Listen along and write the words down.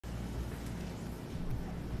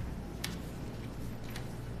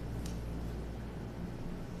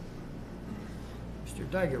Mr.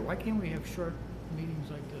 Diger, why can't we have short meetings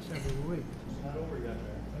like this every week? It's not over yet,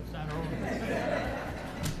 Mayor. It's not over.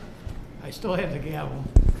 I still have the gavel.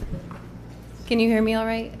 Can you hear me all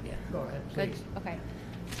right? Yeah. Go ahead, Good. please. Okay.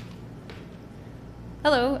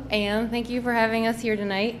 Hello, and thank you for having us here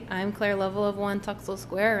tonight. I'm Claire Lovell of 1 Tuxel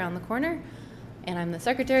Square around the corner, and I'm the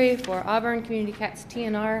secretary for Auburn Community Cats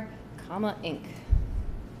TNR, Inc.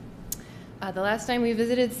 The last time we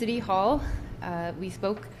visited City Hall, we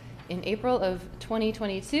spoke in April of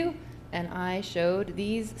 2022, and I showed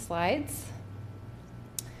these slides.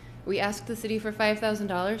 We asked the city for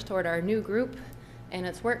 $5,000 toward our new group and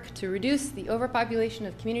its work to reduce the overpopulation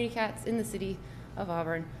of community cats in the city of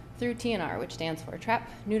Auburn through TNR, which stands for Trap,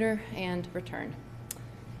 Neuter, and Return.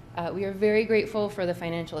 We are very grateful for the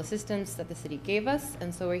financial assistance that the city gave us,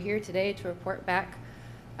 and so we're here today to report back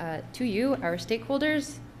to you, our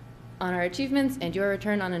stakeholders, on our achievements and your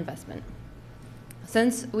return on investment.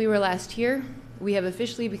 Since we were last here, we have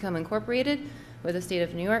officially become incorporated with the state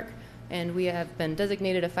of New York, and we have been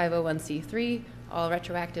designated a 501c3, all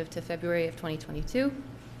retroactive to February of 2022.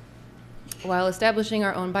 While establishing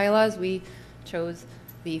our own bylaws, we chose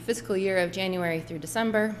the fiscal year of January through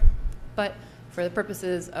December, but for the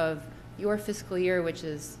purposes of your fiscal year, which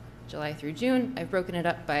is July through June, I've broken it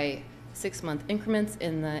up by 6-month increments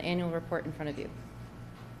in the annual report in front of you.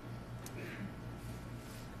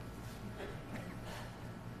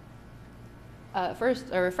 First,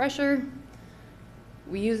 a refresher.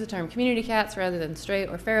 We use the term community cats rather than stray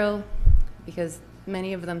or feral because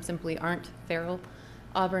many of them simply aren't feral.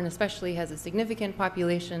 Auburn especially has a significant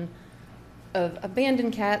population of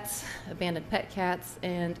abandoned cats, abandoned pet cats,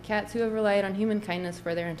 and cats who have relied on human kindness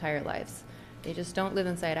for their entire lives. They just don't live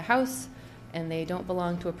inside a house, and they don't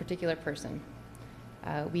belong to a particular person.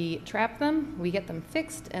 We trap them, we get them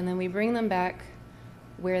fixed, and then we bring them back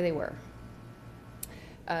where they were.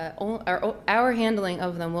 Our handling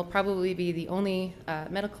of them will probably be the only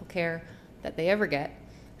medical care that they ever get.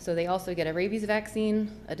 So they also get a rabies vaccine,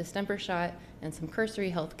 a distemper shot, and some cursory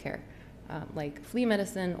health care, like flea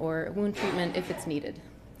medicine or wound treatment if it's needed.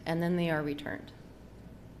 And then they are returned.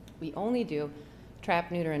 We only do trap,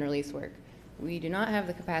 neuter, and release work. We do not have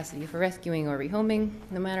the capacity for rescuing or rehoming,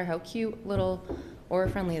 no matter how cute, little, or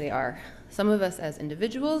friendly they are. Some of us as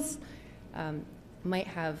individuals might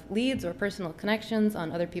have leads or personal connections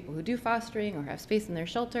on other people who do fostering or have space in their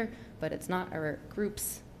shelter, but it's not our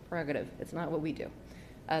group's prerogative. It's not what we do.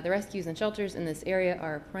 The rescues and shelters in this area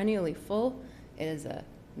are perennially full. It is a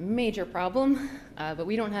major problem, but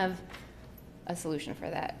we don't have a solution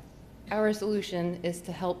for that. Our solution is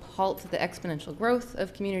to help halt the exponential growth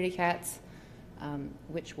of community cats,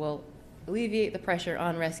 which will alleviate the pressure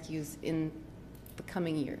on rescues in the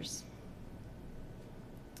coming years.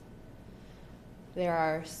 There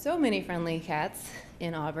are so many friendly cats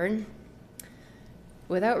in Auburn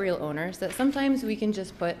without real owners that sometimes we can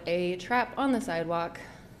just put a trap on the sidewalk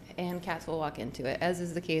and cats will walk into it, as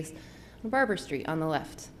is the case on Barber Street on the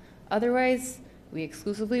left. Otherwise, we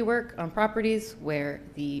exclusively work on properties where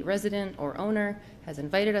the resident or owner has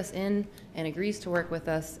invited us in and agrees to work with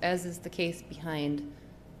us, as is the case behind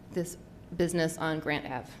this business on Grant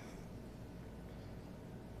Ave.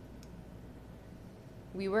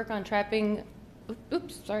 We work on trapping.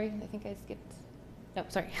 Oops, sorry, I think I skipped. No,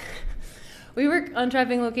 sorry. We work on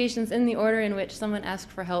trapping locations in the order in which someone asked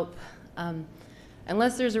for help,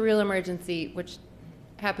 unless there's a real emergency, which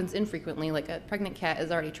happens infrequently, like a pregnant cat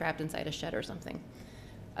is already trapped inside a shed or something.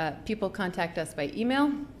 People contact us by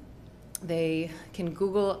email. They can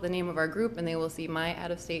Google the name of our group and they will see my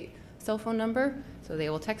out-of-state cell phone number. So they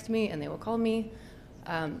will text me and they will call me.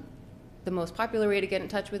 The most popular way to get in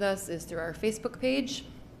touch with us is through our Facebook page,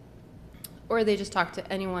 or they just talk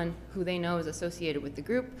to anyone who they know is associated with the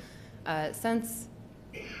group. Since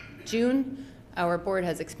June, our board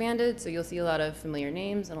has expanded, so you'll see a lot of familiar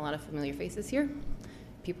names and a lot of familiar faces here.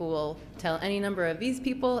 People will tell any number of these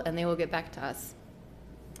people, and they will get back to us.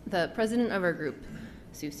 The president of our group,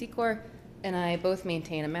 Sue Secor, and I both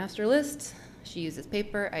maintain a master list. She uses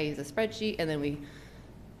paper, I use a spreadsheet, and then we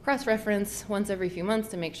cross-reference once every few months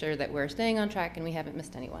to make sure that we're staying on track and we haven't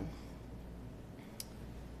missed anyone.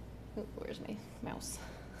 Oh, where's my mouse?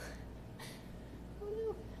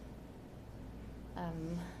 Oh no.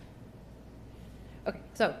 Okay,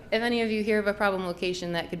 so if any of you hear of a problem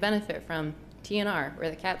location that could benefit from TNR, where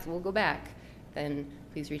the cats will go back, then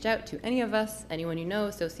please reach out to any of us, anyone you know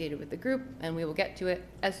associated with the group, and we will get to it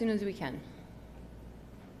as soon as we can.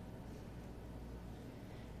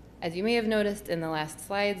 As you may have noticed in the last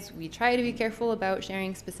slides, we try to be careful about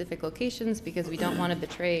sharing specific locations because we don't want to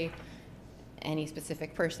betray any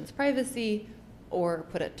specific person's privacy or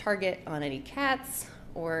put a target on any cats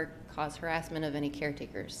or cause harassment of any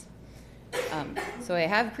caretakers. So I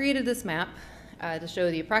have created this map to show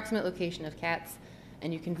the approximate location of cats,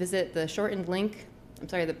 and you can visit the shortened link. I'm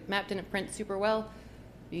sorry, the map didn't print super well.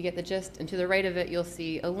 You get the gist, and to the right of it, you'll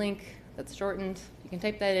see a link that's shortened. You can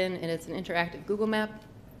type that in, and it's an interactive Google map.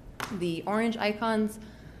 The orange icons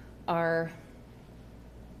are,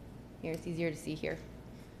 here, it's easier to see here.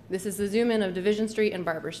 This is the zoom in of Division Street and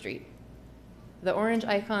Barber Street. The orange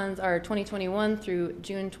icons are 2021 through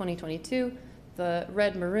June 2022. The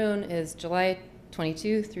red maroon is July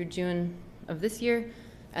 22 through June of this year.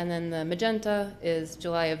 And then the magenta is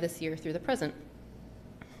July of this year through the present.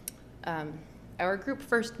 Our group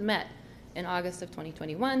first met in August of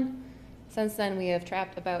 2021. Since then, we have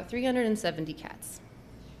trapped about 370 cats.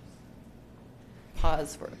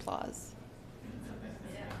 Pause for applause.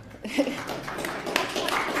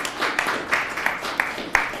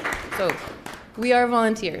 So, we are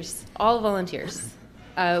volunteers, all volunteers.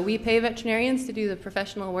 We pay veterinarians to do the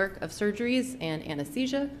professional work of surgeries and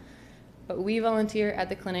anesthesia, but we volunteer at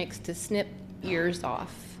the clinics to snip ears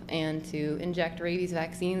off and to inject rabies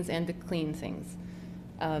vaccines and to clean things.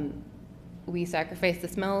 We sacrifice the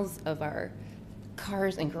smells of our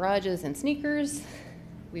cars and garages and sneakers.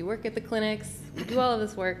 We work at the clinics. We do all of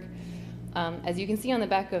this work. As you can see on the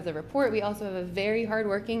back of the report, we also have a very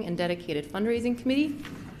hardworking and dedicated fundraising committee.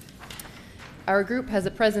 Our group has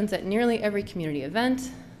a presence at nearly every community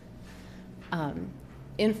event.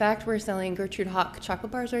 In fact, we're selling Gertrude Hawk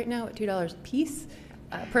chocolate bars right now at $2 a piece.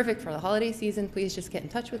 Perfect for the holiday season. Please just get in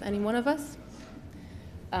touch with any one of us.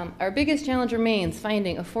 Our biggest challenge remains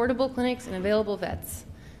finding affordable clinics and available vets.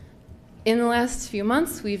 In the last few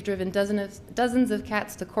months, we've driven dozens of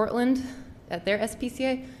cats to Cortland at their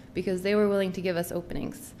SPCA because they were willing to give us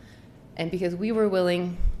openings and because we were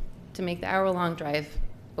willing to make the hour-long drive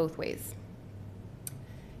both ways.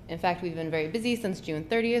 In fact, we've been very busy since June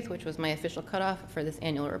 30th, which was my official cutoff for this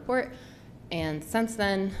annual report. And since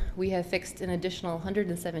then, we have fixed an additional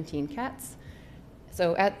 117 cats.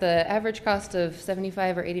 So at the average cost of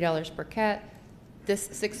 $75 or $80 per cat, this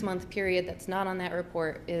 6-month period that's not on that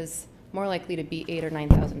report is more likely to be $8,000 or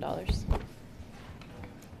 $9,000.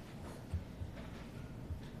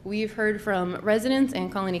 We've heard from residents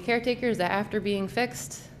and colony caretakers that after being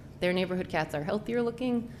fixed, their neighborhood cats are healthier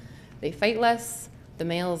looking, they fight less, the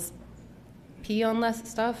males pee on less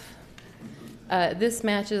stuff. This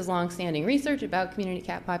matches long-standing research about community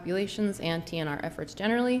cat populations and TNR efforts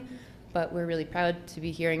generally, but we're really proud to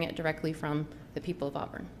be hearing it directly from the people of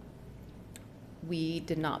Auburn. We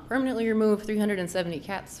did not permanently remove 370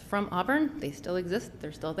 cats from Auburn. They still exist,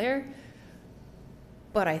 they're still there.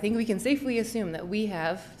 But I think we can safely assume that we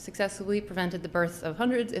have successfully prevented the births of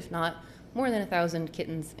hundreds, if not more than 1,000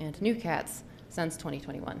 kittens and new cats since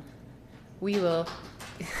 2021. We will,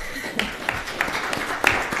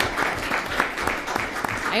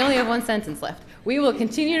 I only have one sentence left. We will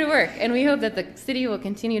continue to work, and we hope that the city will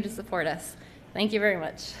continue to support us. Thank you very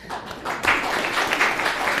much.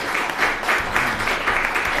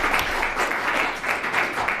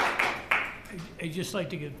 I'd just like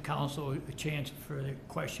to give council a chance for the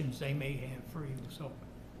questions they may have for you. So,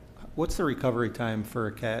 what's the recovery time for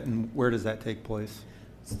a cat, and where does that take place?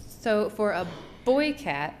 So for a boy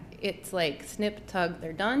cat, it's like snip, tug,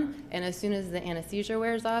 they're done, and as soon as the anesthesia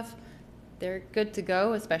wears off, they're good to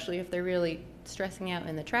go, especially if they're really stressing out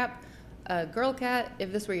in the trap. A girl cat,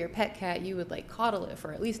 if this were your pet cat, you would like coddle it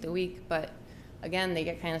for at least a week, but again, they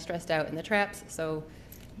get kind of stressed out in the traps, so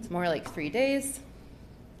it's more like 3 days.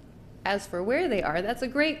 As for where they are, that's a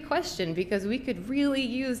great question because we could really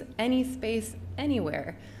use any space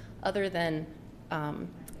anywhere other than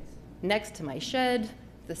next to my shed,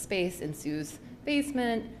 the space in Sue's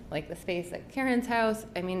basement, like the space at Karen's house.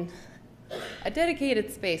 I mean, a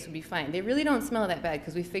dedicated space would be fine. They really don't smell that bad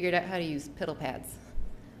because we figured out how to use piddle pads.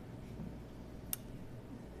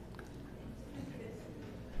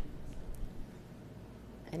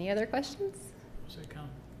 Any other questions?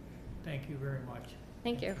 Thank you very much.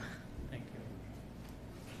 Thank you. Thank you.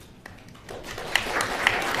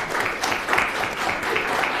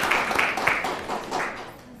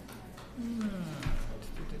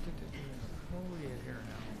 What are we at here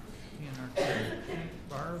now?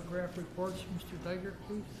 Bar graph reports, Mr. Diger,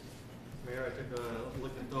 please. Mayor, I took a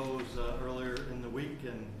look at those earlier in the week,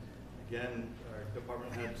 and again, our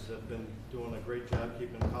department heads have been doing a great job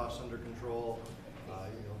keeping costs under control.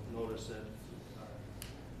 You'll notice that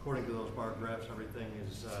according to those bar graphs, everything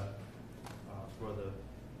is, for the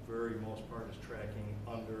very most part, is tracking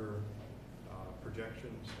under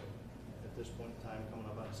projections. So at this point in time, coming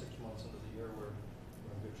up on 6 months into the year, we're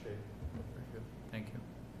in good shape. Very good. Thank you.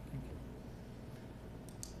 Thank you.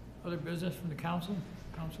 Other business from the council?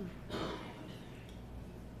 Counselor?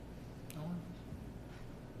 No one?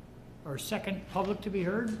 Or second, public to be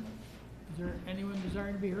heard? Is there anyone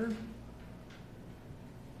desiring to be heard? In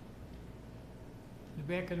the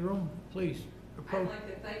back of the room, please. I'd Approach. like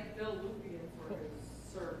to thank Bill Lupian for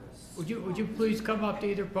his service. Would you please come up to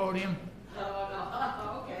either podium?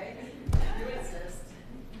 Oh, no, okay. You insist.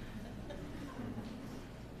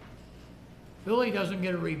 Billy doesn't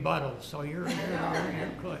get a rebuttal, so you're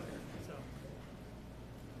clear. So,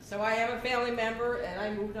 So I have a family member, and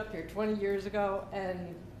I moved up here 20 years ago,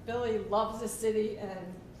 and Billy loves the city, and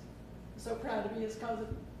I'm so proud to be his cousin.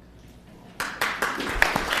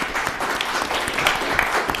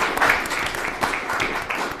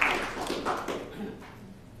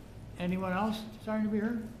 anyone else desiring to be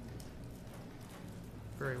heard?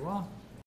 Very well.